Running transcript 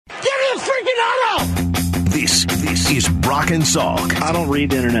freaking auto! This is Brock and Salk. I don't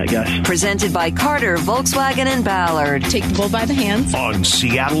read the internet, guys. Presented by Carter, Volkswagen, and Ballard. Take the bull by the hands. On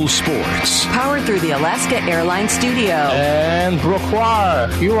Seattle Sports. Powered through the Alaska Airlines studio. And Brooke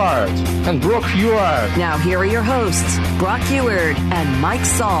Huard. And Brooke Huard. Now here are your hosts, Brock Huard and Mike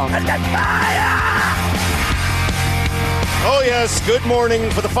Salk. Oh, yes. Good morning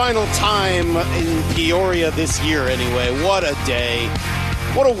for the final time in Peoria this year, anyway. What a day.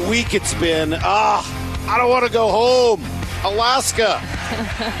 What a week it's been. I don't want to go home. Alaska.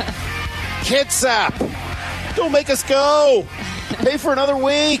 Kitsap. Don't make us go. Pay for another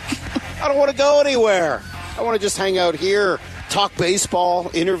week. I don't want to go anywhere. I want to just hang out here, talk baseball,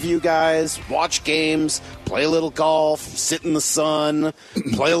 interview guys, watch games, play a little golf, sit in the sun,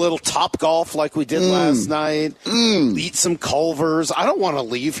 play a little top golf like we did last night, eat some Culvers. I don't want to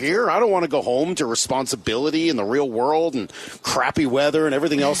leave here. I don't want to go home to responsibility in the real world and crappy weather and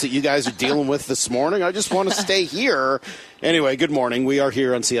everything else that you guys are dealing with this morning. I just want to stay here. Anyway, good morning. We are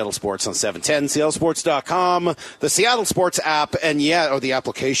here on Seattle Sports on 710, seattlesports.com, the Seattle Sports app, and the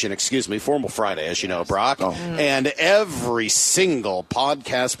application, Formal Friday, as you know, Brock, and every single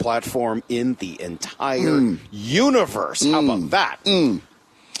podcast platform in the entire universe. How about that?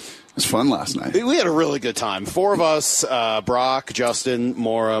 It was fun last night. We had a really good time. Four of us, Brock, Justin,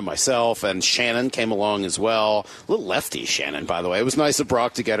 Maura, myself, and Shannon came along as well. A little lefty Shannon, by the way. It was nice of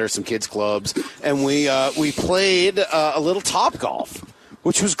Brock to get her some kids' clubs. And we played a little top golf,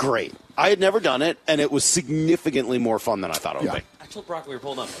 which was great. I had never done it, and it was significantly more fun than I thought it would be. I told Brock we were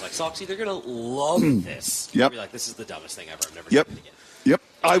pulling up. I'm like, Soxy, they're going to love this. Yep. Be like, this is the dumbest thing ever. I've never Yep. done it again. Yep.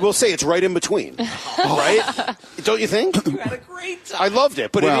 I will say it's right in between, right? Don't you think? You had a great time. I loved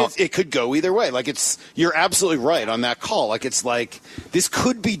it, but Well- it could go either way. Like you're absolutely right on that call. Like it's like this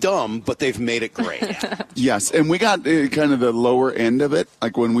could be dumb, but they've made it great. Yes, and we got kind of the lower end of it.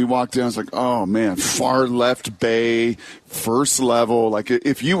 Like when we walked in, I was like, oh, man, far left bay, first level. Like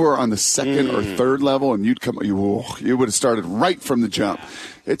if you were on the second or third level and you would have started right from the jump.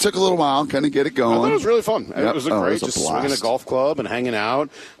 It took a little while, kind of get it I going. thought it was really fun. Yep. It was Oh, great, it was a just swinging a blast. golf club and hanging out.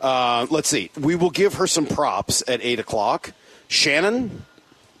 Let's see. We will give her some props at 8 o'clock.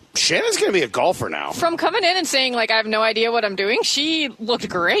 Shannon's going to be a golfer now. From coming in and saying, like, I have no idea what I'm doing, she looked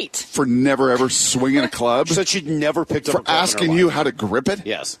great. For never, ever swinging a club. She said she'd never picked up a For club in her asking life. you how to grip it.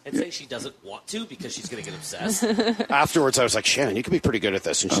 Yes. And say she doesn't want to because she's going to get obsessed. Afterwards, I was like, Shannon, you could be pretty good at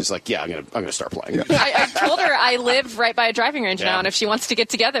this. And she's like, yeah, I'm gonna start playing. Yeah. I told her I live right by a driving range Yeah. now, and if she wants to get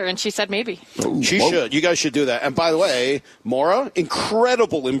together, and she said maybe. She should. You guys should do that. And by the way, Maura,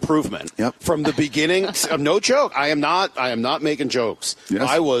 incredible improvement from the beginning. No joke. I am not making jokes. Yes.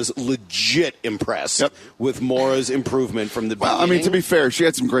 I was legit impressed with Maura's improvement from the beginning. Well, I mean, to be fair, she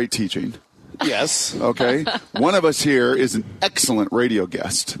had some great teaching. Yes. Okay. One of us here is an excellent radio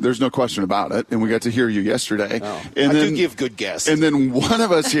guest. There's no question about it. And we got to hear you yesterday. Oh. And I then, do give good guests. And then one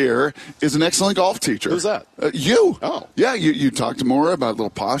of us here is an excellent golf teacher. Who's that? You. Oh. Yeah, you talked to Maura about a little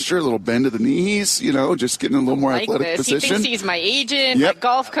posture, a little bend of the knees, just getting a little more Like athletic this. position. He thinks he's my agent, Yep. my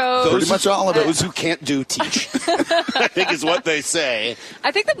golf coach. Pretty much all of it. Those who can't do teach, I think is what they say. I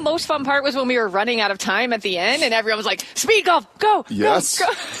think the most fun part was when we were running out of time at the end, and everyone was like, speed golf, go, Yes. go,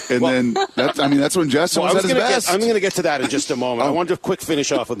 go. And then that's when Justin Well, was at his best. I'm going to get to that in just a moment. I wanted to quick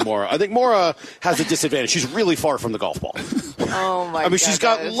finish off with Maura. I think Maura has a disadvantage. She's really far from the golf ball. Oh, my God. She's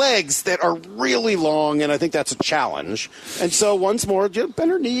got legs that are really long, and I think that's a challenge. And so once more, bend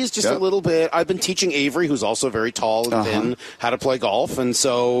her knees just a little bit. I've been teaching Avery, who's also very tall and thin, how to play golf. And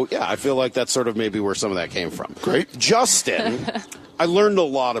so, I feel like that's sort of maybe where some of that came from. Great. Justin, I learned a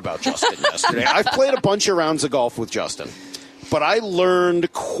lot about Justin yesterday. I've played a bunch of rounds of golf with Justin, but I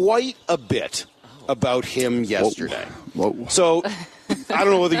learned quite a bit about him yesterday. Whoa. So I don't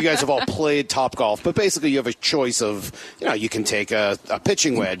know whether you guys have all played Top Golf, but basically you have a choice of, you can take a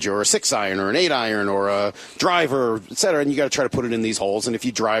pitching wedge or a 6-iron or an 8-iron or a driver, et cetera, and you got to try to put it in these holes. And if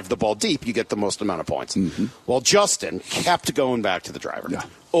you drive the ball deep, you get the most amount of points. Well, Justin kept going back to the driver. Yeah.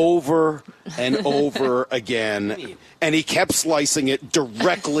 Over and over again, and he kept slicing it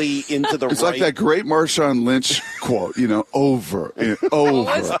directly into the It's right. like that great Marshawn Lynch quote, over and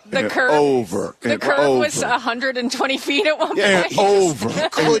over The and curve, over the and curve over. was 120 feet at one point. and over.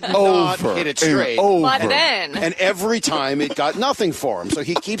 could and not over hit it and straight. over. But then, And every time it got nothing for him. So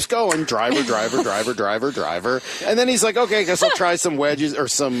he keeps going, driver, driver, driver, driver, driver. And then he's like, okay, I guess I'll try some wedges or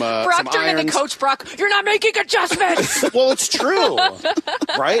some Brock some turned into irons. Coach Brock. You're not making adjustments. Well, it's true,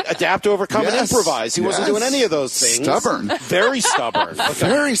 right? Adapt, overcome, and Yes. improvise. He wasn't Yes. doing any of those things. Stubborn. Very stubborn.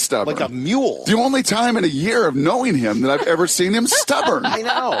 Very stubborn. Like a mule. The only time in a year of knowing him that I've ever seen him stubborn. I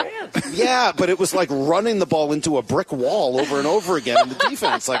know. Yeah, but it was like running the ball into a brick wall over and over again in the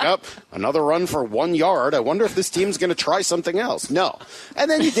defense. Like, another run for 1 yard. I wonder if this team's going to try something else. No.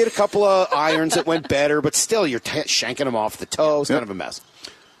 And then you did a couple of irons that went better, but still you're shanking them off the toe. It's kind of a mess.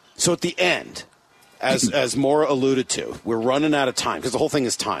 So at the end, as Maura alluded to, we're running out of time because the whole thing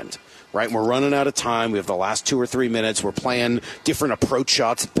is timed. Right, and we're running out of time. We have the last 2 or 3 minutes. We're playing different approach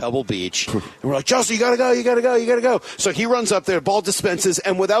shots at Pebble Beach. And we're like, Justin, you got to go, you got to go, you got to go. So he runs up there, ball dispenses,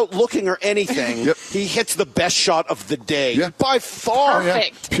 and without looking or anything, he hits the best shot of the day by far.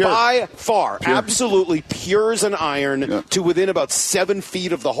 Perfect. Pure. By far. Pure. Absolutely pure as an iron to within about 7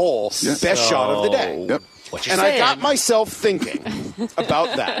 feet of the hole. Best shot of the day. Yep. What you're And saying. I got myself thinking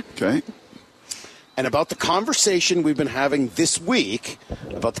about that. Okay. And about the conversation we've been having this week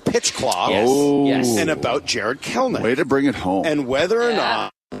about the pitch clock Yes. and about Jared Kelnick. Way to bring it home. And whether or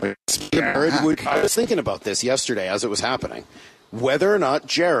not Jared would, I was thinking about this yesterday as it was happening, whether or not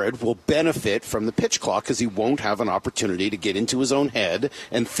Jared will benefit from the pitch clock because he won't have an opportunity to get into his own head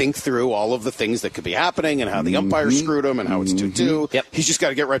and think through all of the things that could be happening and how the umpire screwed him and how it's 2-2. Yep. He's just got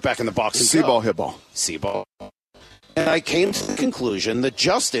to get right back in the box and See go. ball, hit ball. See ball. And I came to the conclusion that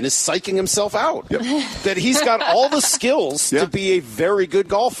Justin is psyching himself out. That he's got all the skills to be a very good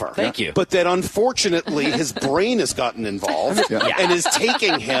golfer. Thank you. But that unfortunately his brain has gotten involved and is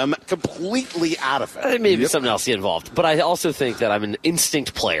taking him completely out of it. Maybe something else involved. But I also think that I'm an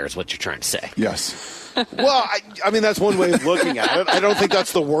instinct player is what you're trying to say. Yes. Well, I mean, that's one way of looking at it. I don't think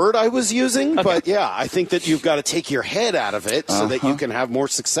that's the word I was using, but yeah, I think that you've got to take your head out of it so that you can have more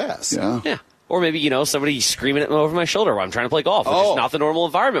success. Yeah. Or maybe, somebody screaming at me over my shoulder while I'm trying to play golf, which is not the normal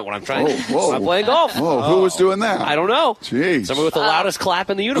environment when I'm trying when I'm playing golf. Whoa, who was doing that? I don't know. Jeez. Somebody with the loudest clap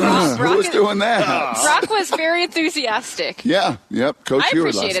in the universe. Who was doing that? Brock was very enthusiastic. Yeah, yep. Coach I Ewart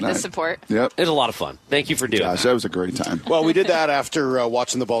last appreciated the night. support. Yep. It was a lot of fun. Thank you for doing Gosh, that. that was a great time. Well, we did that after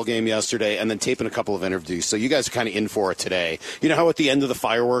watching the ball game yesterday and then taping a couple of interviews. So you guys are kind of in for it today. You know how at the end of the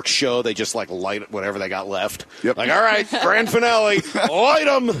fireworks show, they just light whatever they got left? Yep. Like, all right, grand finale, light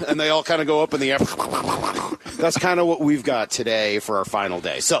them. And they all kind of go up in the air. That's kind of what we've got today for our final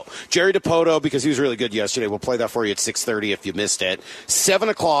day. So Jerry Dipoto, because he was really good yesterday, we'll play that for you at 6:30 if you missed it. 7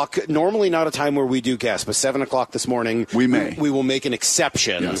 o'clock, normally not a time where we do guests, but 7 o'clock this morning, we will make an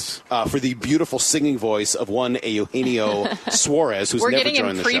exception for the beautiful singing voice of one Eugenio Suarez, who's We're never getting joined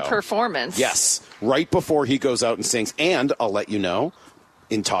in the show. pre-performance. Yes, right before he goes out and sings. And I'll let you know,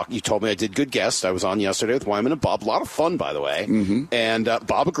 you told me I did good guests. I was on yesterday with Wyman and Bob. A lot of fun, by the way. Mm-hmm. And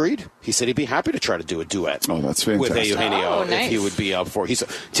Bob agreed. He said he'd be happy to try to do a duet. Oh, that's fantastic. With Eugenio if he would be up for it. He's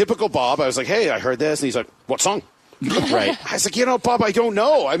typical Bob. I was like, hey, I heard this. And he's like, what song? Right. I was like, Bob, I don't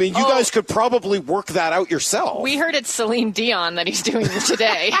know. I mean, you guys could probably work that out yourself. We heard it's Celine Dion that he's doing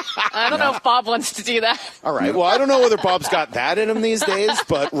today. I don't know if Bob wants to do that. All right. Well, I don't know whether Bob's got that in him these days,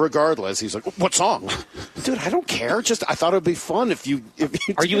 but regardless, he's like, what song? Dude, I don't care. I thought it would be fun if you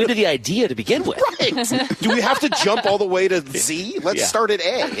Are you into the idea to begin with? Right. Do we have to jump all the way to Z? Let's start at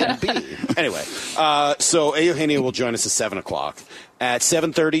A and B. Anyway, so Eugenio will join us at 7 o'clock. At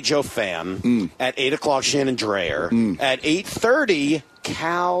 7:30, Joe Fan. At 8 o'clock, Shannon Dreyer. At 8:30,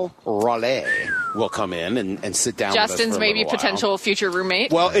 Cal Raleigh will come in and sit down with us Justin's for a maybe little while. potential future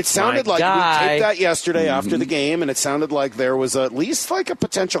roommate. Well, it sounded My like guy. we taped that yesterday after the game, and it sounded like there was at least like a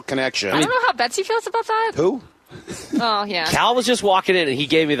potential connection. I don't know how Betsy feels about that. Who? Oh, yeah. Cal was just walking in, and he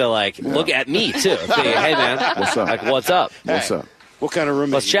gave me the, look at me, too. Saying, hey, man. What's up? Like, what's up? What's up? What kind of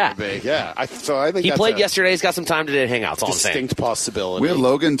roommate? Let's chat. you gonna be? Yeah. I think He that's played a yesterday. He's got some time today to hang out. That's all I'm saying. distinct possibility. We had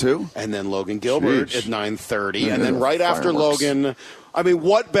Logan, too. And then Logan Gilbert Jeez. at 9:30. Yeah, And then right after fireworks. Logan, I mean,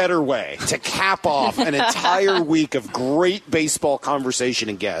 what better way to cap off an entire week of great baseball conversation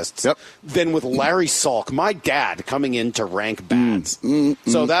and guests than with Larry Salk, my dad, coming in to rank bats.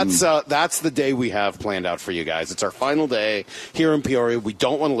 So that's the day we have planned out for you guys. It's our final day here in Peoria. We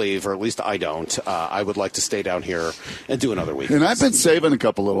don't want to leave, or at least I don't. I would like to stay down here and do another week. And I've been saving a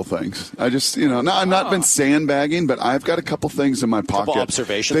couple little things. I just, I've not been sandbagging, but I've got a couple things in my pocket. Couple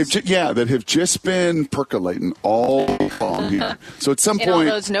observations? that have just been percolating all along here. So at some In point,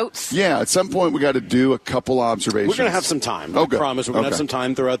 all those notes. yeah, at some point we got to do a couple observations. We're going to have some time. Okay. I promise. We're going to have some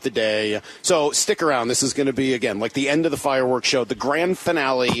time throughout the day. So stick around. This is going to be, again, like the end of the fireworks show, the grand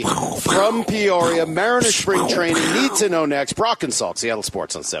finale from Peoria. Mariner Spring Training. Need to know next. Brock and Salk, Seattle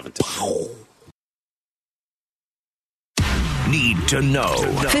Sports on 17. Need to know.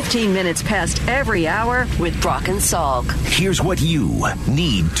 15 minutes past every hour with Brock and Salk. Here's what you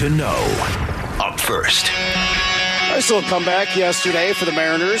need to know. Up first. Nice little comeback yesterday for the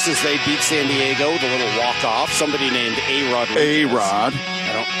Mariners as they beat San Diego with a little walk-off. Somebody named A-Rod. A-Rod.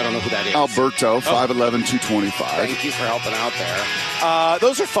 I don't know who that is. Alberto, 5'11", 225. Thank you for helping out there.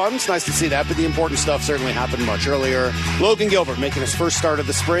 Those are fun. It's nice to see that, but the important stuff certainly happened much earlier. Logan Gilbert making his first start of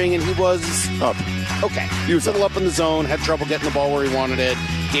the spring, and he was up. Okay. He was a little up in the zone, had trouble getting the ball where he wanted it,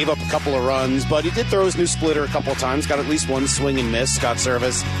 gave up a couple of runs, but he did throw his new splitter a couple of times, got at least one swing and miss. Scott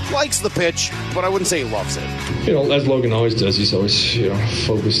Service likes the pitch, but I wouldn't say he loves it. As Logan always does, he's always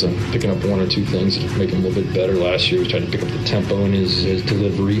focused on picking up one or two things to make him a little bit better. Last year, he was trying to pick up the tempo in his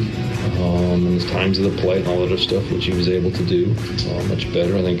delivery and his times of the play and all that other stuff, which he was able to do much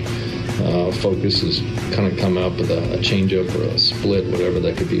better. I think focus has kind of come out with a changeup or a split, whatever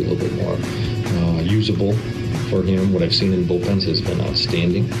that could be a little bit more usable for him. What I've seen in bullpens has been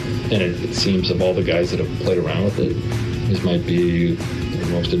outstanding, and it seems of all the guys that have played around with it, this might be the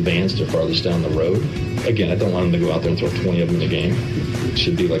most advanced or farthest down the road. Again, I don't want him to go out there and throw 20 of them in a game. It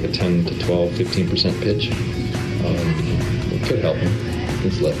should be like a 10 to 12, 15% pitch. It could help him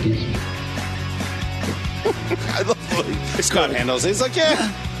against lefties. I love the way Scott handles it. He's like,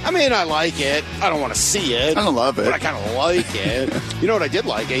 I like it. I don't want to see it. I don't love it. But I kind of like it. You know what I did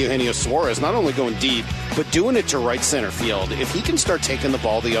like? Eugenio Suarez, not only going deep, but doing it to right center field. If he can start taking the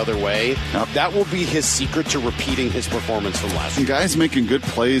ball the other way, that will be his secret to repeating his performance from last year. Guys making good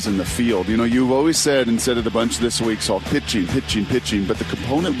plays in the field. You've always said, and said it a bunch this week, so pitching. But the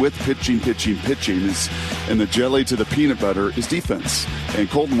component with pitching is, and the jelly to the peanut butter is defense. And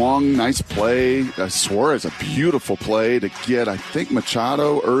Colton Wong, nice play. Suarez, a beautiful play to get, I think,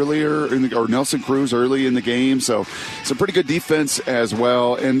 Machado earlier, or Nelson Cruz early in the game. So some pretty good defense as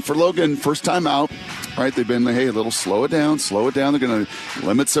well. And for Logan, first time out, right? They've been, a little slow it down. They're going to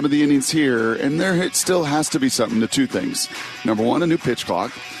limit some of the innings here. And it still has to be something to two things. Number one, a new pitch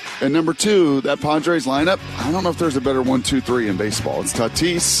clock. And number two, that Padres lineup, I don't know if there's a better 1, 2, 3 in baseball. It's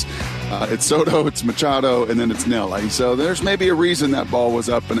Tatis, it's Soto, it's Machado, and then it's Nelly. So there's maybe a reason that ball was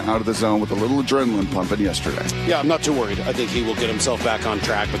up and out of the zone with a little adrenaline pumping yesterday. Yeah, I'm not too worried. I think he will get himself back on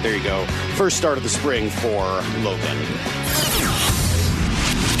track. But there you go. First start of the spring for Logan.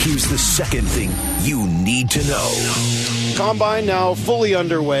 Here's the second thing you need to know. Combine now fully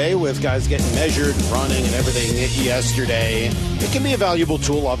underway with guys getting measured, running, and everything yesterday. It can be a valuable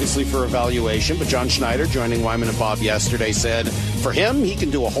tool, obviously, for evaluation, but John Schneider, joining Wyman and Bob yesterday, said for him, he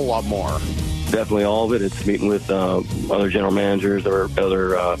can do a whole lot more. Definitely all of it. It's meeting with other general managers or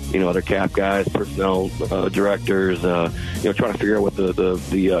other cap guys, personnel directors, trying to figure out what the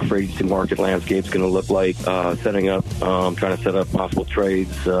free agency market landscape's going to look like, setting up, trying to set up possible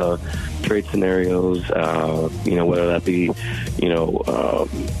trades, trade scenarios, whether that be,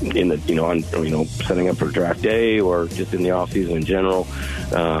 setting up for draft day or just in the off season in general,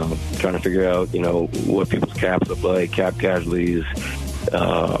 trying to figure out, what people's caps look like, cap casualties.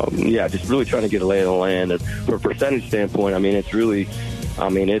 Just really trying to get a lay of the land. And from a percentage standpoint, it's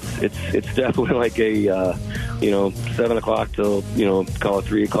definitely like a 7 o'clock till call it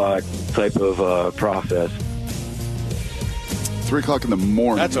 3 o'clock type of process. 3 o'clock in the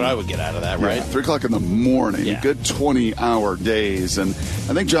morning. That's what I would get out of that, right? Yeah, 3 o'clock in the morning. Yeah. Good 20-hour days. And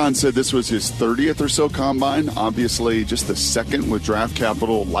I think John said this was his 30th or so combine. Obviously, just the second with draft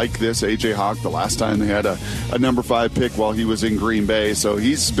capital like this. A.J. Hawk, the last time they had a number 5 pick while he was in Green Bay. So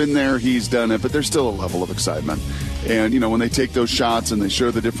he's been there, he's done it, but there's still a level of excitement. And, when they take those shots and they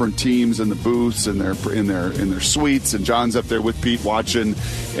show the different teams in the booths and in their suites, and John's up there with Pete watching,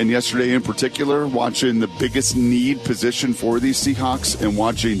 and yesterday in particular, watching the biggest need position for these Seahawks and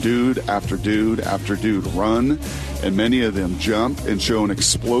watching dude after dude after dude run, and many of them jump and show an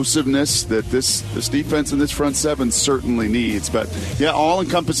explosiveness that this defense and this front seven certainly needs. But,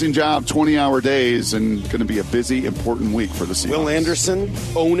 all-encompassing job, 20-hour days, and going to be a busy, important week for the Seahawks. Will Anderson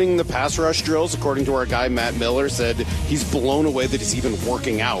owning the pass rush drills, according to our guy Matt Miller, said he's blown away that he's even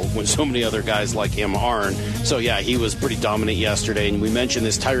working out when so many other guys like him aren't. So, he was pretty dominant yesterday. And we mentioned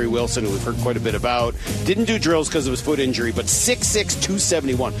this Tyree Wilson, who we've heard quite a bit about. Didn't do drills because of his foot injury, but 6'6",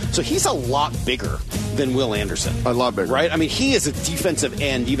 271. So he's a lot bigger than Will Anderson. A lot bigger. Right? He is a defensive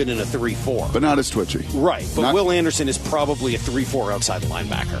end even in a 3-4. But not as twitchy. Right. But Will Anderson is probably a 3-4 outside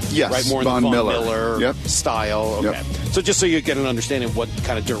linebacker. Yes. Right? More Von in the Miller style. Okay. Yep. So just so you get an understanding of what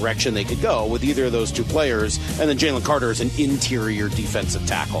kind of direction they could go with either of those two players. And then Jalen Carter is an interior defensive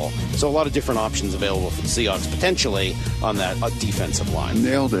tackle. So a lot of different options available for the Seahawks potentially on that defensive line.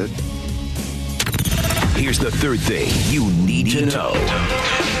 Nailed it. Here's the third thing you need to know.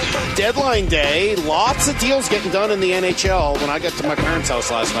 Deadline day, lots of deals getting done in the NHL. When I got to my parents'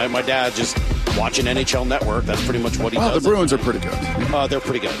 house last night, my dad just watching NHL Network. That's pretty much what he does. The Bruins are pretty good. They're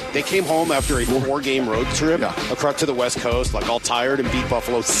pretty good. They came home after a 4-game road trip across to the West Coast, like all tired, and beat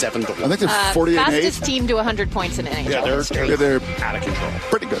Buffalo 7-1. I think they're 48-8. Fastest team to 100 points in NHL history. They're out of control.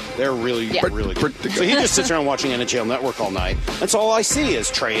 Pretty good. They're really good. So he just sits around watching NHL Network all night. That's all I see is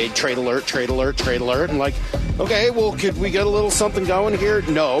trade alert, and like, okay, well, could we get a little something going here?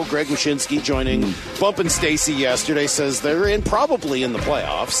 No. Greg Wyshynski joining Bump and Stacy yesterday says they're probably in the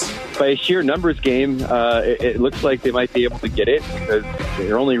playoffs. By a sheer numbers game, it looks like they might be able to get it because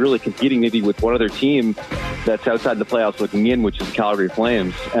they're only really competing maybe with one other team that's outside the playoffs looking in, which is the Calgary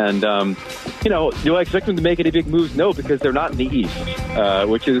Flames. And, do I expect them to make any big moves? No, because they're not in the East,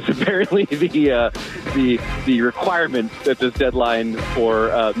 which is apparently the requirement at this deadline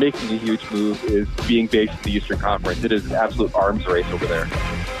for making a huge move is being based in the Eastern Conference. It is an absolute arms race over there.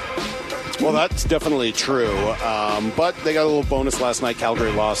 Well, that's definitely true. But they got a little bonus last night.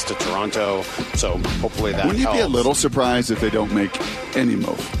 Calgary lost to Toronto, so hopefully that helps. Wouldn't you be a little surprised if they don't make any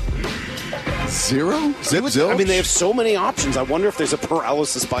move? Zero? Zilch? I mean, they have so many options. I wonder if there's a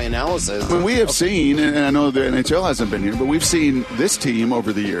paralysis by analysis. I mean, we have seen, and I know the NHL hasn't been here, but we've seen this team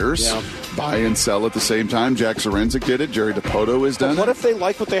over the years buy and sell at the same time. Jack Zarenzik did it. Jerry Dipoto has done it. What if they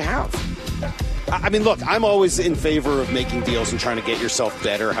like what they have? I mean, look, I'm always in favor of making deals and trying to get yourself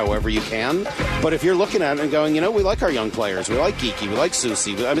better however you can. But if you're looking at it and going, we like our young players. We like Geeky. We like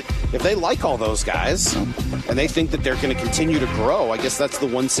Susie. I mean, if they like all those guys and they think that they're going to continue to grow, I guess that's the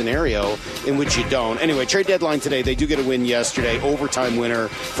one scenario in which you don't. Anyway, trade deadline today. They do get a win yesterday. Overtime winner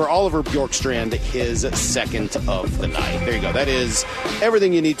for Oliver Bjorkstrand, his second of the night. There you go. That is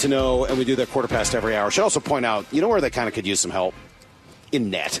everything you need to know. And we do that quarter past every hour. Should also point out, where they kind of could use some help? In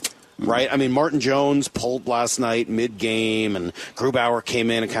net. Right? I mean, Martin Jones pulled last night mid-game, and Grubauer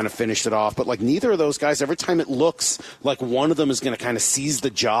came in and kind of finished it off. But, neither of those guys, every time it looks like one of them is going to kind of seize the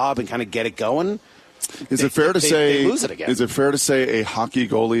job and kind of get it going, Is it fair to say? They lose it again. Is it fair to say a hockey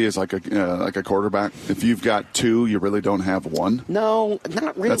goalie is like a quarterback? If you've got two, you really don't have one. No,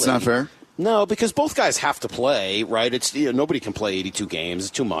 not really. That's not fair. No, because both guys have to play, right? It's nobody can play 82 games;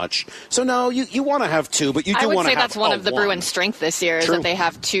 it's too much. So no, you want to have two, but you do want to have. I would say that's one of the Bruins' strength this year is that they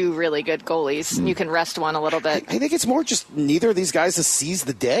have two really good goalies. You can rest one a little bit. I think it's more just neither of these guys has seized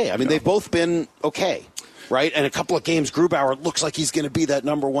the day. I mean, they've both been okay, right? And a couple of games, Grubauer looks like he's going to be that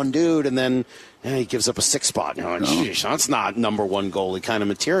number one dude, and then he gives up a 6 spot. Geez, that's not number one goalie kind of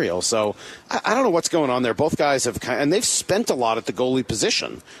material. So I don't know what's going on there. Both guys have and they've spent a lot at the goalie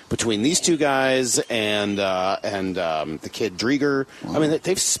position between these two guys and the kid Drieger. Wow. I mean,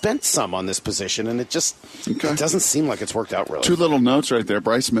 they've spent some on this position, and it just it doesn't seem like it's worked out really. Two little notes right there.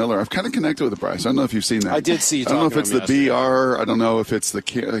 Bryce Miller. I've kind of connected with Bryce. I don't know if you've seen that. I did see you. I don't know if it's the BR. I don't know if it's the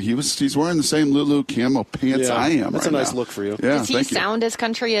he's wearing the same Lulu camo pants I am. That's right a nice now. look for you. Yeah, Does he sound as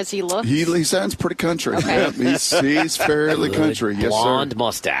country as he looks? He sounds pretty country. Okay. Yep, he's fairly country. Yes, blonde sir.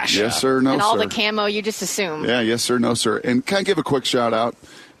 mustache. Yes, sir. No, and all sir. the camo, you just assume. Yeah, yes, sir. No, sir. And can I give a quick shout out?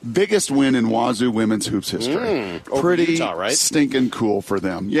 Biggest win in Wazoo women's hoops history. Pretty Utah, right? Stinking cool for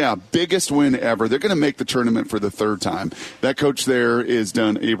them. Yeah, biggest win ever. They're going to make the tournament for the third time. That coach there has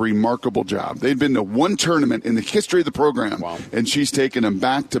done a remarkable job. They've been to one tournament in the history of the program, and she's taken them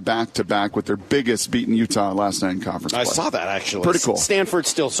back to back to back with their biggest beating Utah last night in conference play. I saw that, actually. Pretty cool. Stanford's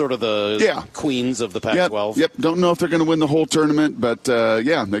still sort of the queens of the Pac-12. Yep. Don't know if they're going to win the whole tournament, but they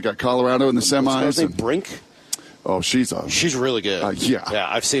got Colorado in the semis. Brink? Oh, she's really good. Yeah,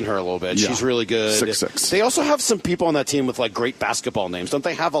 I've seen her a little bit. Yeah. She's really good. 6'6". They also have some people on that team with great basketball names. Don't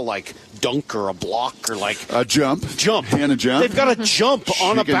they have a dunk or a block or a jump? Hannah Jump. They've got a jump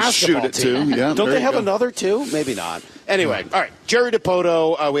on a basketball shoot it team. too. Yeah. Don't they have another too? Maybe not. Anyway, all right. Jerry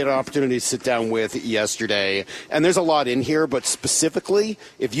Dipoto, we had an opportunity to sit down with yesterday, and there's a lot in here, but specifically,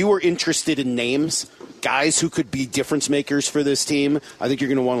 if you were interested in names, guys who could be difference makers for this team, I think you're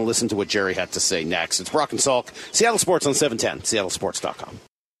going to want to listen to what Jerry had to say next. It's Brock and Salk, Seattle Sports on 710, seattlesports.com.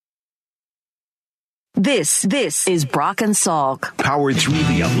 This is Brock and Salk. Powered through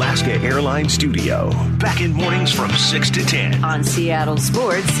the Alaska Airlines studio. Back in mornings from 6 to 10. On Seattle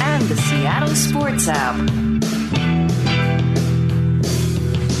Sports and the Seattle Sports app.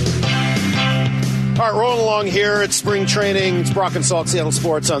 All right, rolling along here at spring training. It's Brock and Salk, Seattle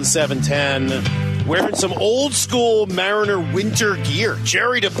Sports on 710. Wearing some old school Mariner winter gear.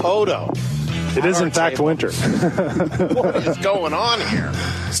 Jerry Dipoto. It is, in fact, winter. What is going on here?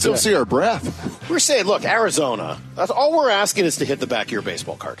 Still see our breath. We're saying, look, Arizona, that's all we're asking is to hit the back of your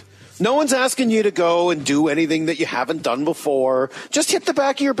baseball card. No one's asking you to go and do anything that you haven't done before. Just hit the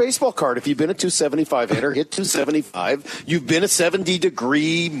back of your baseball card. If you've been a 275 hitter, hit 275. You've been a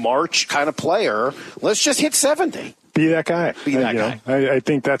 70-degree March kind of player. Let's just hit 70. Be that guy. Be that guy. I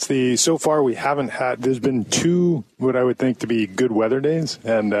think that's so far we haven't had, there's been 2 what I would think to be good weather days.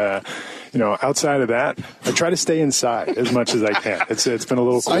 And, outside of that, I try to stay inside as much as I can. It's been a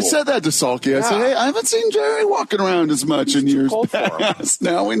little cool. I said that to Sulky. I said, hey, I haven't seen Jerry walking around as much in years past.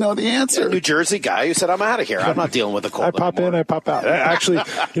 Now we know the answer. New Jersey guy who said, I'm out of here. I'm not dealing with the cold I pop in, I pop out. Actually,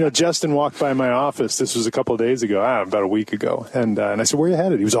 Justin walked by my office. This was a couple of days ago, about a week ago. And I said, where are you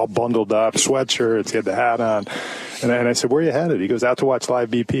headed? He was all bundled up, sweatshirts, he had the hat on. And I said, where are you headed? He goes, out to watch live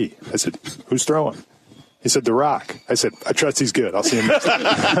BP. I said, who's throwing? He said, The Rock. I said, I trust he's good. I'll see him next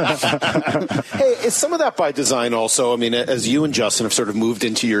time. Hey, is some of that by design also? I mean, as you and Justin have sort of moved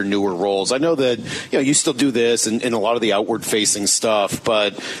into your newer roles, I know that you still do this and a lot of the outward-facing stuff,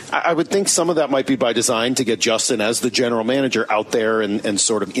 but I would think some of that might be by design to get Justin as the general manager out there and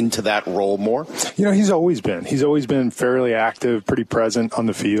sort of into that role more. He's always been fairly active, pretty present on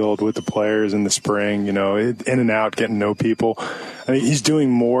the field with the players in the spring, in and out, getting to know people. I mean, he's doing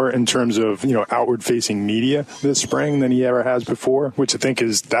more in terms of, outward-facing media this spring than he ever has before, which I think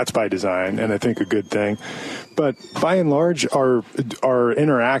that's by design and I think a good thing. But by and large, our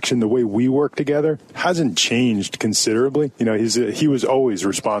interaction, the way we work together, hasn't changed considerably. He was always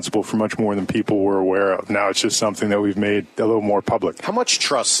responsible for much more than people were aware of. Now it's just something that we've made a little more public. How much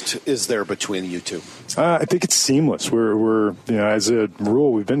trust is there between you two? I think it's seamless. We're as a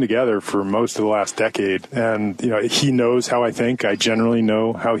rule, we've been together for most of the last decade, and he knows how I think. I generally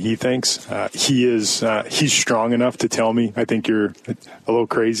know how he thinks. He's strong enough to tell me, I think you're a little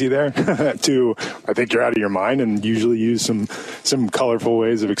crazy there, to I think you're out of your mind, and usually use some colorful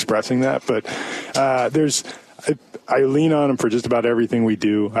ways of expressing that. But I lean on him for just about everything we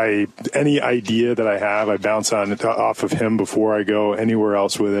do. Any idea that I have, I bounce off of him before I go anywhere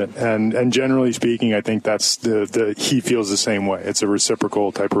else with it. And generally speaking, I think that's he feels the same way. It's a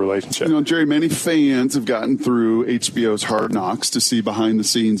reciprocal type of relationship. Jerry, many fans have gotten through HBO's Hard Knocks to see behind the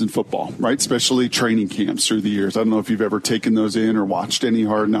scenes in football, right? Especially training camps through the years. I don't know if you've ever taken those in or watched any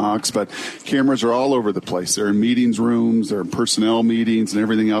Hard Knocks, but cameras are all over the place. They're in meetings rooms, they're in personnel meetings and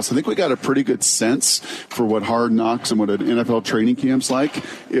everything else. I think we got a pretty good sense for what Hard Knocks and what an NFL training camp's like.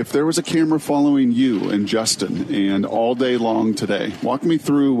 If there was a camera following you and Justin and all day long today, walk me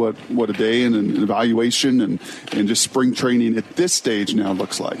through what a day and an evaluation and just spring training at this stage now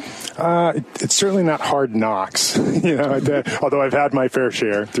looks like. It's certainly not Hard Knocks, although I've had my fair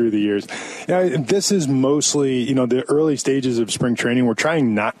share through the years. This is mostly, the early stages of spring training. We're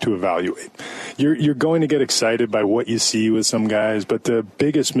trying not to evaluate. You're going to get excited by what you see with some guys, but the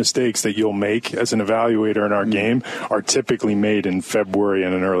biggest mistakes that you'll make as an evaluator in our game are typically made in February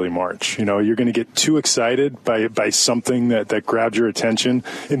and in early March. You're going to get too excited by something that grabs your attention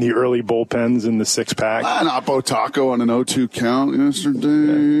in the early bullpens in the six-pack. An Oppo taco on an 0-2 count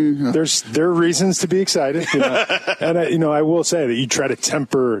yesterday. There are reasons to be excited, and I will say that you try to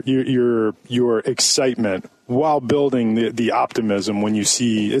temper your excitement while building the optimism when you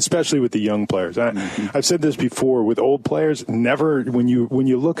see, especially with the young players. I've said this before with old players, never, when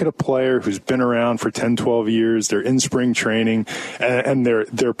you look at a player who's been around for 10, 12 years, they're in spring training and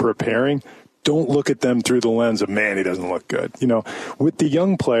they're preparing, don't look at them through the lens of, man, he doesn't look good. With the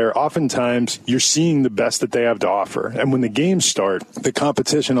young player, oftentimes you're seeing the best that they have to offer. And when the games start, the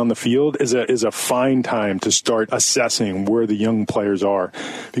competition on the field is a fine time to start assessing where the young players are,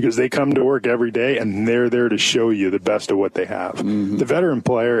 because they come to work every day and they're there to show you the best of what they have. Mm-hmm. The veteran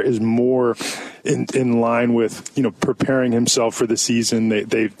player is more in line with, preparing himself for the season.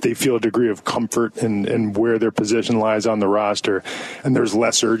 They feel a degree of comfort in where their position lies on the roster, and there's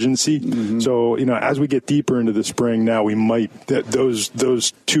less urgency. Mm-hmm. So, as we get deeper into the spring now, we might,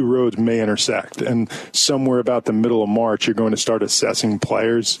 those two roads may intersect. And somewhere about the middle of March, you're going to start assessing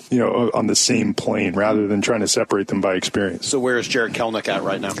players, on the same plane rather than trying to separate them by experience. So where is Jarred Kelenic at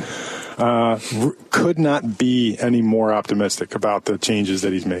right now? Could not be any more optimistic about the changes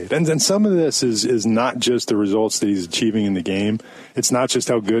that he's made. And some of this is not just the results that he's achieving in the game. It's not just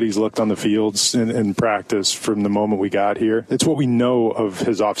how good he's looked on the fields in practice from the moment we got here. It's what we know of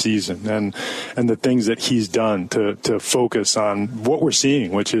his offseason and the things that he's done to focus on what we're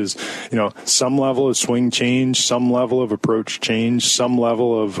seeing, which is, some level of swing change, some level of approach change, some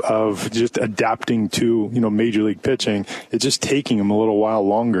level of just adapting to, major league pitching. It's just taking him a little while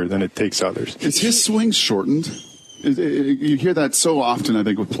longer than it takes others. Is his swing shortened? You hear that so often, I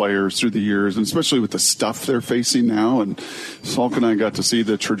think, with players through the years, and especially with the stuff they're facing now. And Salk and I got to see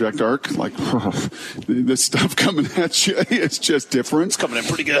the trajectory arc. Like, this stuff coming at you, it's just different. It's coming in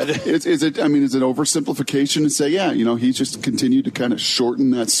pretty good. Is it oversimplification to say, he's just continued to kind of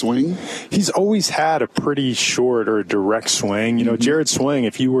shorten that swing? He's always had a pretty short or direct swing. Jared's swing,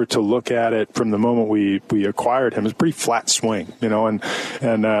 if you were to look at it from the moment we acquired him, is a pretty flat swing, and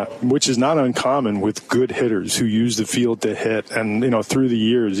which is not uncommon with good hitters who use the field to hit. And, through the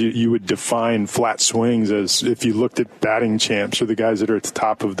years, you would define flat swings as, if you looked at batting champs or the guys that are at the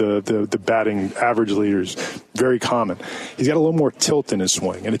top of the batting average leaders, very common. He's got a little more tilt in his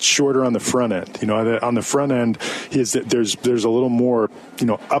swing, and it's shorter on the front end. On the front end, there's a little more,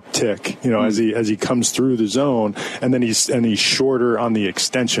 uptick, as he comes through the zone, and then he's shorter on the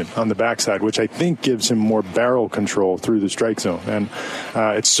extension on the backside, which I think gives him more barrel control through the strike zone. And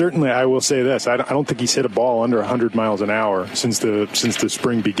it's certainly, I will say this, I don't think he's hit a ball under 100 miles an hour since the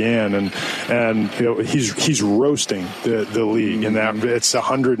spring began, and he's roasting the league in that it's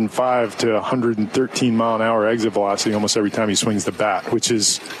 105 to 113 mile an hour exit velocity almost every time he swings the bat, which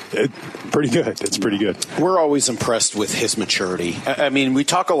is pretty good. It's pretty good. We're always impressed with his maturity. I mean, we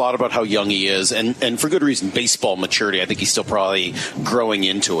talk a lot about how young he is, and for good reason. Baseball maturity, I think he's still probably growing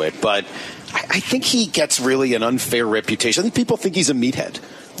into it, but I think he gets really an unfair reputation. I think people think he's a meathead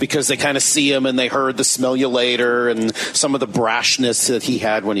because they kind of see him and they heard the smell you later and some of the brashness that he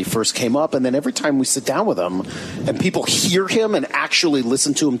had when he first came up. And then every time we sit down with him and people hear him and actually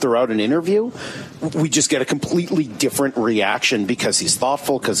listen to him throughout an interview, we just get a completely different reaction because he's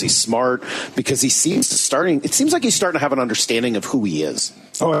thoughtful, because he's smart, because it seems like he's starting to have an understanding of who he is.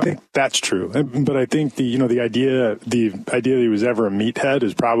 Oh, I think that's true. But I think the idea that he was ever a meathead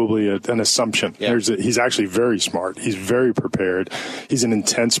is probably an assumption. Yeah. He's actually very smart. He's very prepared. He's an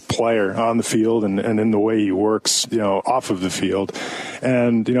intense player on the field and in the way he works, off of the field.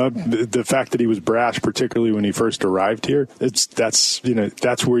 And, the fact that he was brash, particularly when he first arrived here,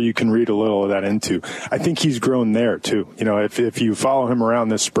 that's where you can read a little of that into. I think he's grown there too. If you follow him around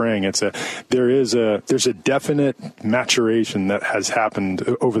this spring, there's a definite maturation that has happened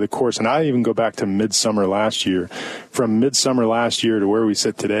over the course. And I even go back to midsummer last year. From midsummer last year to where we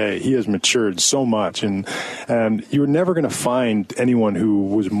sit today, he has matured so much. And you're never going to find anyone who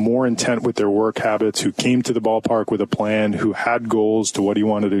was more intent with their work habits, who came to the ballpark with a plan, who had goals to what he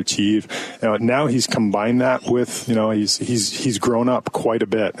wanted to achieve. Now he's combined that with, he's grown up quite a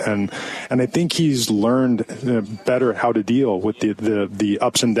bit. And I think he's learned better how to deal with the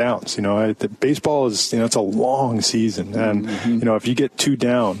ups and downs. Baseball is, it's a long season. And, if you get too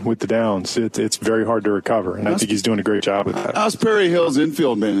down with the downs, it's very hard to recover. And I think he's doing a great job with that. How's Perry Hill's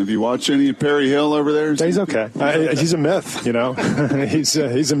infield been? Have you watched any of Perry Hill over there? He's okay. He's a myth,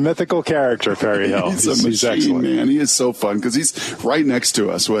 He's a mythical character, Perry Hill. He's excellent, man. He is so fun because he's right next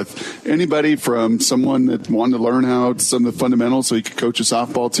to us with anybody from someone that wanted to learn how some of the fundamentals so he could coach a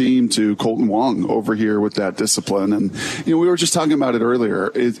softball team to Colton Wong over here with that discipline. And, we were just talking about it earlier.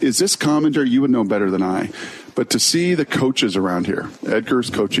 Is this commentary? You would know better than I. But to see the coaches around here, Edgar's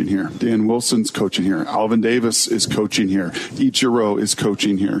coaching here, Dan Wilson's coaching here, Alvin Davis is coaching here, Ichiro is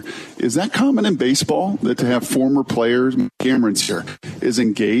coaching here. Is that common in baseball, that to have former players, Cameron's here, is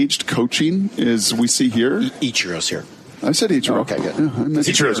engaged coaching as we see here? Ichiro's here. I said Ichiro. Oh, okay, good.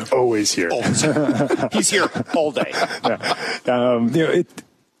 Ichiro's always here. He's here all day.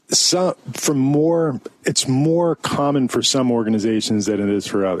 It's more common for some organizations than it is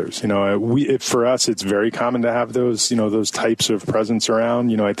for others. For us, it's very common to have those types of presence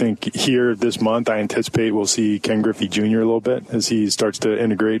around. I think here this month, I anticipate we'll see Ken Griffey Jr. a little bit as he starts to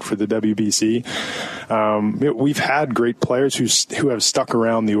integrate for the WBC. We've had great players who have stuck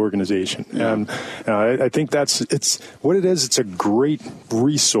around the organization. Yeah. And I think it's what it is. It's a great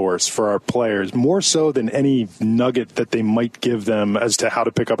resource for our players, more so than any nugget that they might give them as to how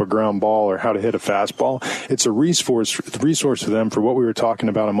to pick up a ground ball or how to hit a fastball. It's a resource for them for what we were talking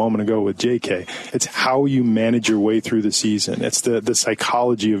about a moment ago with JK. It's how you manage your way through the season. It's the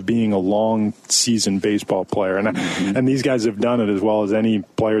psychology of being a long season baseball player. And these guys have done it as well as any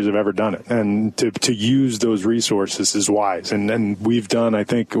players have ever done it. And to use those resources is wise. And we've done, I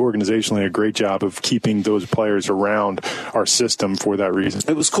think, organizationally a great job of keeping those players around our system for that reason.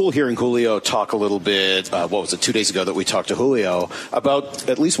 It was cool hearing Julio talk a little bit, 2 days ago that we talked to Julio about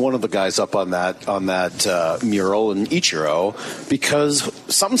at least one of the guys up on that mural in Ichiro, because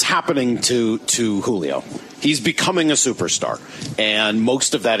something's happening to Julio. He's becoming a superstar, and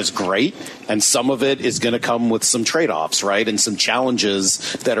most of that is great, and some of it is going to come with some trade-offs, right, and some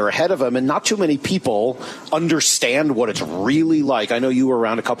challenges that are ahead of him, and not too many people understand what it's really like. I know you were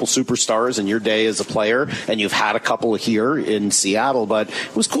around a couple superstars in your day as a player, and you've had a couple here in Seattle, but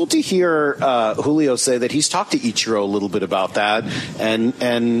it was cool to hear Julio say that he's talked to Ichiro a little bit about that,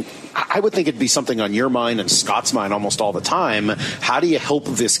 and I would think it'd be something on your mind and Scott's mind almost all the time. How do you help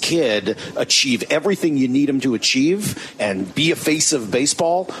this kid achieve everything you need him to achieve and be a face of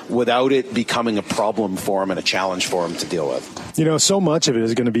baseball without it becoming a problem for him and a challenge for him to deal with? You know, so much of it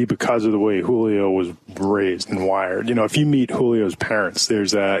is going to be because of the way Julio was raised and wired. You know, if you meet Julio's parents, they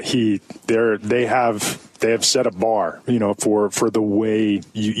have set a bar, you know, for the way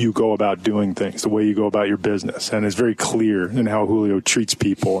you go about doing things, the way you go about your business. And it's very clear in how Julio treats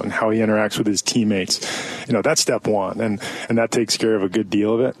people and how he interacts with his teammates. You know, that's step one. And that takes care of a good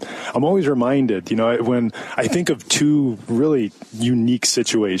deal of it. I'm always reminded, you know, when I think of two really unique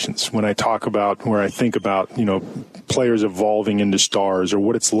situations, when I think about, you know, players evolving into stars or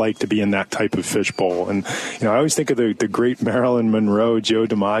what it's like to be in that type of fishbowl. And, you know, I always think of the great Marilyn Monroe, Joe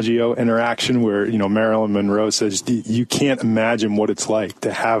DiMaggio interaction where, you know, Marilyn Monroe says, you can't imagine what it's like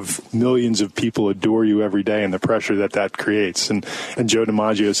to have millions of people adore you every day and the pressure that creates. And Joe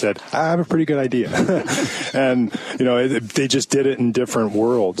DiMaggio said, I have a pretty good idea. And, you know, they just did it in different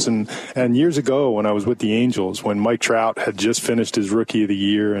worlds. And years ago when I was with the Angels, when Mike Trout had just finished his Rookie of the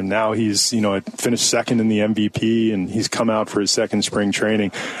Year and now he's, you know, finished second in the MVP and he's come out for his second spring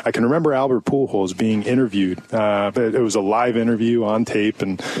training, I can remember Albert Pujols being interviewed. It was a live interview on tape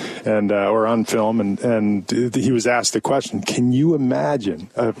or on film, and he was asked the question, can you imagine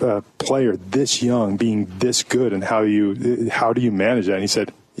a player this young being this good, and how do you manage that? And he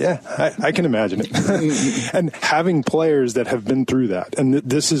said, yeah, I can imagine it. And having players that have been through that, and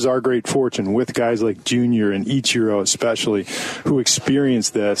this is our great fortune with guys like Junior and Ichiro especially, who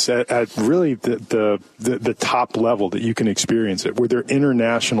experience this at really the top level that you can experience it, where they're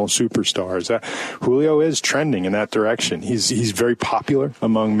international superstars. Julio is trending in that direction. He's very popular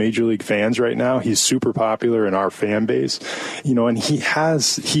among Major League fans right now. He's super popular in our fan base, you know, and he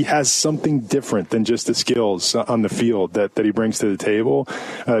has something different than just the skills on the field that he brings to the table.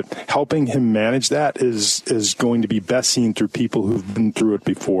 Helping him manage that is going to be best seen through people who've been through it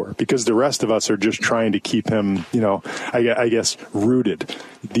before, because the rest of us are just trying to keep him, you know, I guess rooted.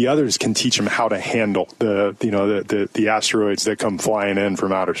 The others can teach him how to handle the asteroids that come flying in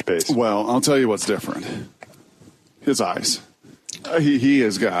from outer space. Well, I'll tell you what's different. His eyes. He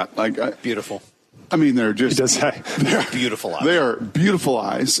has got beautiful. I mean, they're just they're beautiful eyes. They are beautiful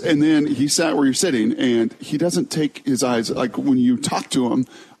eyes. And then he sat where you're sitting, and he doesn't take his eyes. Like when you talk to him,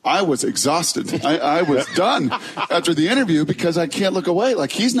 I was exhausted. I was done after the interview because I can't look away.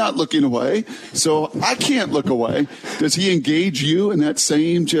 Like he's not looking away, so I can't look away. Does he engage you in that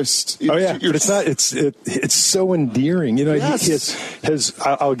same just? Oh yeah, but it's not. It's so endearing. You know, yes.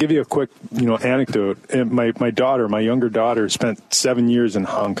 I'll give you a quick anecdote. My younger daughter, spent 7 years in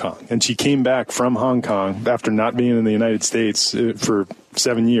Hong Kong, and she came back from Hong Kong after not being in the United States for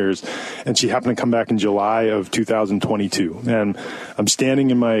 7 years, and she happened to come back in July of 2022. And I'm standing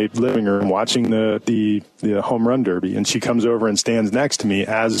in my living room watching the home run derby, and she comes over and stands next to me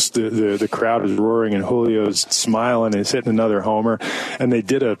as the crowd is roaring and Julio's smiling and is hitting another homer. And they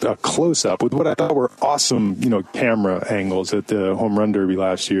did a close up with what I thought were awesome, camera angles at the home run derby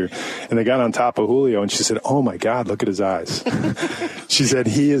last year. And they got on top of Julio, and she said, "Oh my God, look at his eyes." She said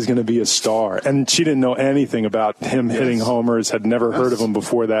he is going to be a star, and she didn't know anything about him hitting homers. Had never heard of him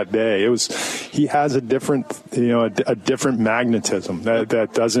before that day. He has a different, a different magnetism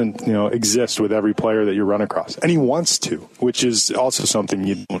that doesn't, exist with every player that you run across. And he wants to, which is also something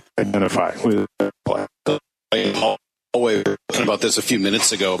you don't identify with. We were talking about this a few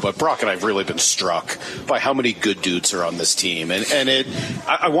minutes ago, but Brock and I have really been struck by how many good dudes are on this team. And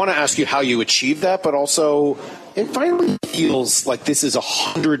I want to ask you how you achieve that, but also it finally feels like this is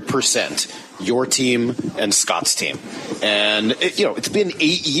 100% your team and Scott's team. And, it's been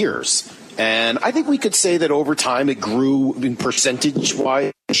 8 years. And I think we could say that over time it grew in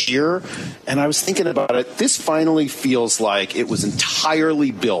percentage-wise this year. And I was thinking about it. This finally feels like it was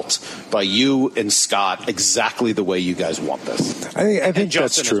entirely built by you and Scott exactly the way you guys want this. I think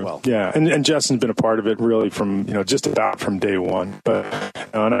that's true. As well. Yeah, and Justin's been a part of it really from, just about from day one. But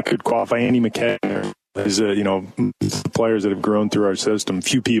and I could qualify Andy McKay. He's a, player players that have grown through our system,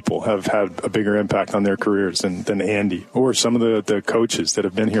 few people have had a bigger impact on their careers than Andy or some of the coaches that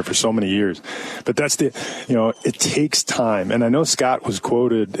have been here for so many years. But that's it takes time. And I know Scott was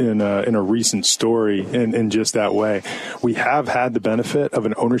quoted in a recent story in just that way. We have had the benefit of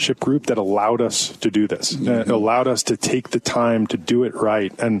an ownership group that allowed us to do this, allowed us to take the time to do it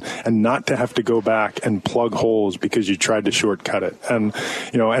right and not to have to go back and plug holes because you tried to shortcut it and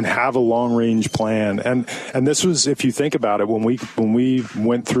have a long range plan. And this was, if you think about it, when we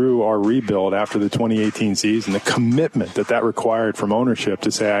went through our rebuild after the 2018 season, the commitment that required from ownership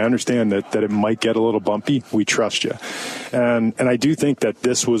to say, I understand that it might get a little bumpy. We trust you. And I do think that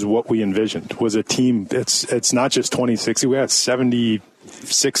this was what we envisioned, was a team. It's not just 2060. We had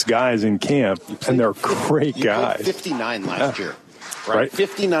 76 guys in camp, and they're great guys. You played 59 last year. Right?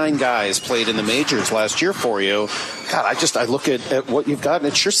 59 guys played in the majors last year for you. God, I look at what you've got, and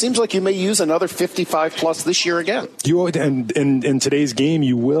it sure seems like you may use another 55 plus this year again. And in today's game,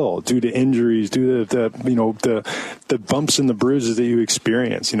 you will, due to injuries, due to the bumps and the bruises that you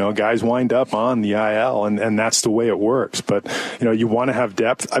experience. Guys wind up on the IL, and that's the way it works. But you want to have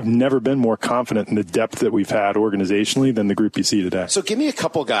depth. I've never been more confident in the depth that we've had organizationally than the group you see today. So give me a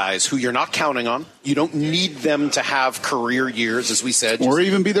couple guys who you're not counting on. You don't need them to have career years, as we said, or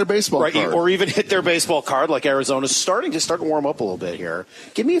even be their baseball card, or even hit their baseball card like Arizona's starting to warm up a little bit here.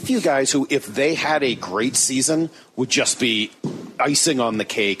 Give me a few guys who, if they had a great season, would just be icing on the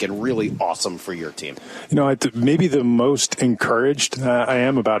cake and really awesome for your team. Maybe the most encouraged I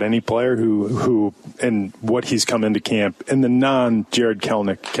am about any player who and what he's come into camp in the non-Jared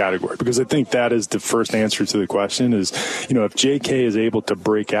Kelenic category, because I think that is the first answer to the question is, if JK is able to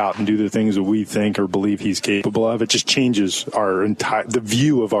break out and do the things that we think or believe he's capable of, it just changes the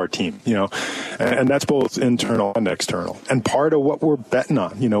view of our team, and that's both internal and external. And part of what we're betting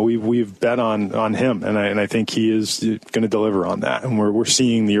on, we've bet on him, and I think he is going to deliver on that. And we're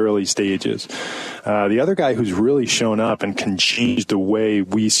seeing the early stages. The other guy who's really shown up and can change the way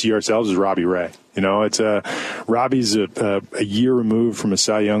we see ourselves is Robbie Ray. Robbie's a year removed from a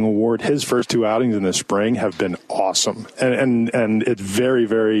Cy Young Award. His first two outings in the spring have been awesome, and it's very,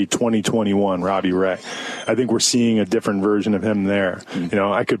 very 2021 Robbie Ray. I think we're seeing a different version of him there.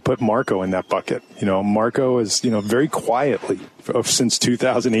 I could put Marco in that bucket. Marco is very quietly since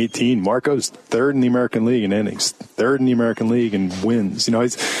 2018. Marco's third in the American League in innings, third in the American League in wins.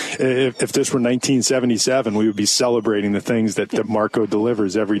 If this were 1977, we would be celebrating the things that Marco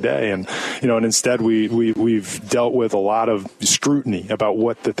delivers every day, and instead we've dealt with a lot of scrutiny about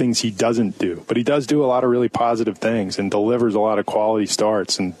what the things he doesn't do. But he does do a lot of really positive things and delivers a lot of quality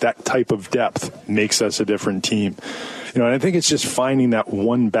starts, and that type of depth makes us a different team. And I think it's just finding that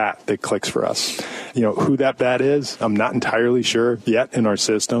one bat that clicks for us. Who that bat is, I'm not entirely sure yet in our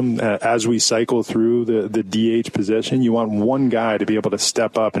system. As we cycle through the DH position, you want one guy to be able to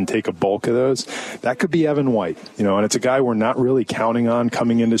step up and take a bulk of those. That could be Evan White, and it's a guy we're not really counting on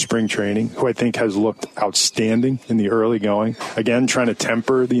coming into spring training, who I think has looked outstanding in the early going. Again, trying to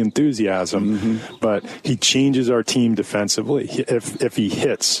temper the enthusiasm, but he changes our team defensively if he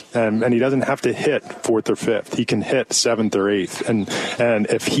hits, and he doesn't have to hit fourth or fifth. He can hit seventh or eighth, and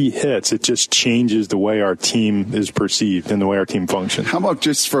if he hits, it just changes the way our team is perceived and the way our team functions. How about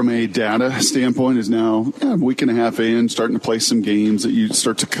just from a data standpoint, is now a week and a half in, starting to play some games, that you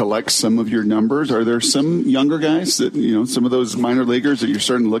start to collect some of your numbers? Are there some younger guys that, some of those minor leaguers that you're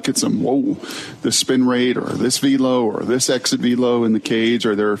starting to look at some, the spin rate or this velo or this exit velo in the cage?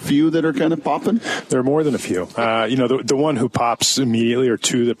 Are there a few that are kind of popping? There are more than a few. The one who pops immediately, or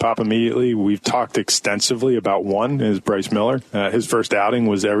two that pop immediately, we've talked extensively about. One is Bryce Miller. His first outing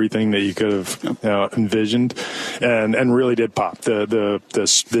was everything that you could have envisioned, and really did pop. The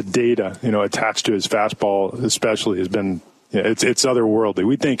data attached to his fastball especially has been it's otherworldly.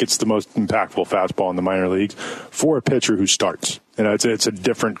 We think it's the most impactful fastball in the minor leagues for a pitcher who starts. It's a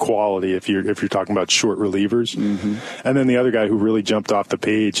different quality if you're talking about short relievers. And then the other guy who really jumped off the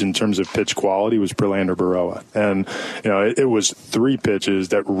page in terms of pitch quality was Prelander Berroa. And it was three pitches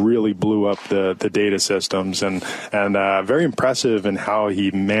that really blew up the data systems, and very impressive in how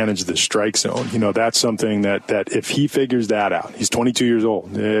he managed the strike zone. That's something that if he figures that out, he's 22 years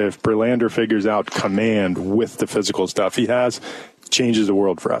old. If Prelander figures out command with the physical stuff he has, changes the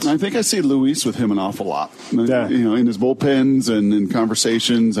world for us. I think I see Luis with him an awful lot. Yeah. In his bullpens and in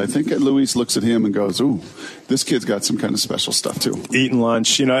conversations, I think Luis looks at him and goes, "Ooh, this kid's got some kind of special stuff too." Eating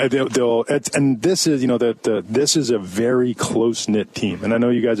lunch, and this is, this is a very close knit team. And I know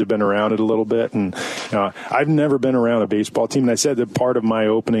you guys have been around it a little bit, and I've never been around a baseball team. And I said that part of my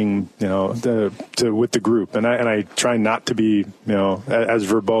opening, with the group, and I try not to be, as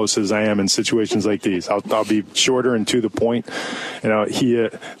verbose as I am in situations like these. I'll be shorter and to the point.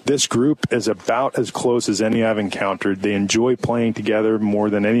 This group is about as close as any I've encountered. They enjoy playing together more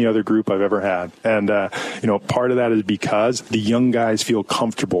than any other group I've ever had. And, part of that is because the young guys feel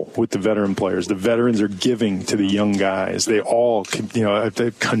comfortable with the veteran players. The veterans are giving to the young guys. They all,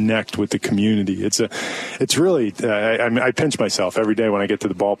 they connect with the community. It's really, I pinch myself every day when I get to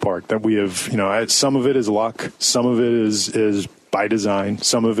the ballpark that we have, some of it is luck. Some of it is by design.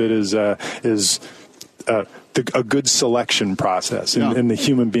 Some of it is a good selection process in the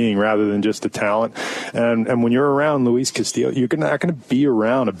human being rather than just the talent. And when you're around Luis Castillo, you're not going to be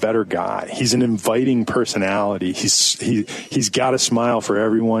around a better guy. He's an inviting personality. He's got a smile for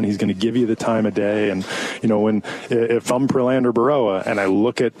everyone. He's going to give you the time of day. And, if I'm Prelander Berroa and I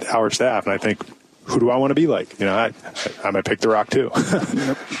look at our staff and I think, who do I want to be like? I might pick The Rock too.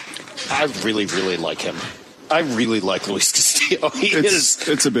 I really, really like him. I really like Luis Castillo.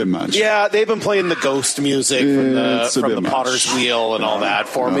 It's a bit much. Yeah, they've been playing the ghost music from the Potter's Wheel and all that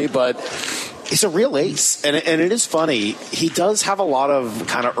for me, but he's a real ace. And it is funny. He does have a lot of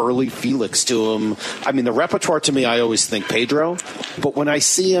kind of early Felix to him. I mean, the repertoire to me, I always think Pedro. But when I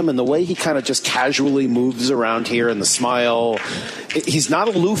see him and the way he kind of just casually moves around here and the smile, he's not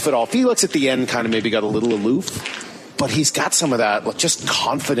aloof at all. Felix at the end kind of maybe got a little aloof. But he's got some of that just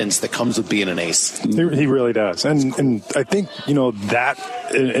confidence that comes with being an ace. He really does. And I think, that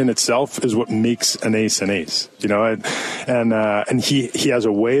in itself is what makes an ace an ace, and he has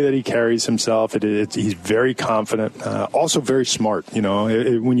a way that he carries himself. He's very confident, also very smart.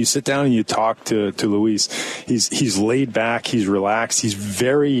 When you sit down and you talk to Luis, he's laid back, he's relaxed, he's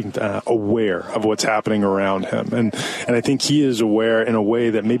very aware of what's happening around him. And I think he is aware in a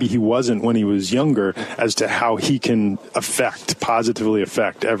way that maybe he wasn't when he was younger as to how he can positively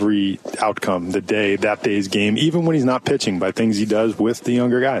affect every outcome, that day's game, even when he's not pitching, by things he does with the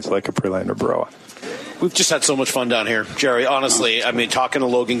younger guys like a Prelander Berroa. We've just had so much fun down here, Jerry. Honestly, I mean, talking to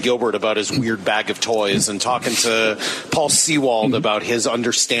Logan Gilbert about his weird bag of toys and talking to Paul Sewald about his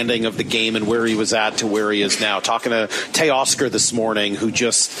understanding of the game and where he was at to where he is now. Talking to Teoscar this morning, who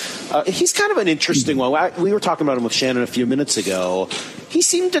he's kind of an interesting one. We were talking about him with Shannon a few minutes ago. He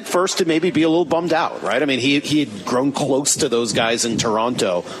seemed at first to maybe be a little bummed out, right? I mean, he had grown close to those guys in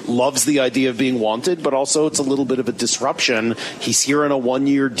Toronto, loves the idea of being wanted, but also it's a little bit of a disruption. He's here on a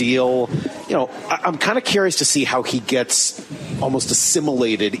one-year deal. I'm kind of curious to see how he gets almost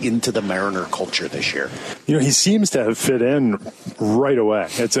assimilated into the Mariner culture this year. He seems to have fit in right away.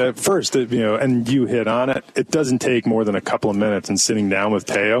 It's at first, and you hit on it. It doesn't take more than a couple of minutes and sitting down with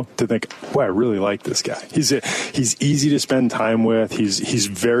Teo to think, boy, I really like this guy. He's easy to spend time with. He's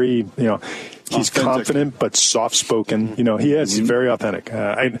very, he's authentic. Confident but soft-spoken. He is. He's very authentic.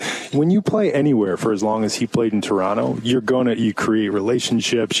 When you play anywhere for as long as he played in Toronto, you create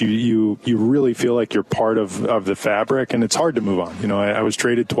relationships. You really feel like you're part of the fabric, and it's hard to move on. I was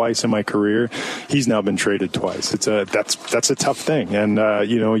traded twice in my career. He's now been traded twice. That's a tough thing, and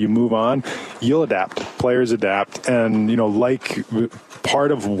you move on. You'll adapt. Players adapt, and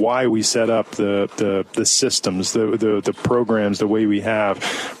part of why we set up the systems, the programs, the way we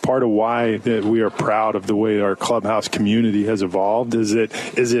have, part of why we are proud of the way our clubhouse community has evolved is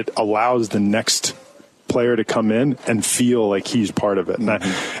it allows the next player to come in and feel like he's part of it.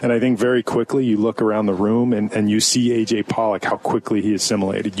 And I think very quickly you look around the room and you see A.J. Pollock, how quickly he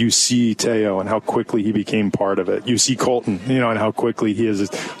assimilated. You see Teo and how quickly he became part of it. You see Colton, and how quickly he is.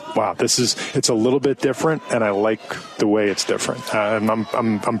 Wow, it's a little bit different, and I like the way it's different.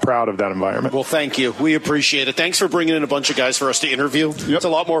 I'm proud of that environment. Well, thank you. We appreciate it. Thanks for bringing in a bunch of guys for us to interview. Yep. It's a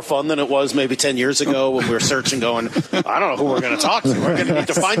lot more fun than it was maybe 10 years ago when we were searching going, I don't know who we're going to talk to. We're going to need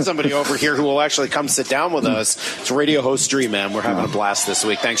to find somebody over here who will actually come sit down with us. It's Radio Host Dream, man. We're having a blast this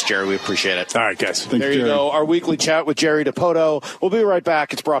week. Thanks, Jerry. We appreciate it. All right, guys. There you go. Our weekly chat with Jerry DiPoto. We'll be right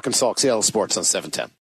back. It's Brock and Salk, Seattle Sports on 710.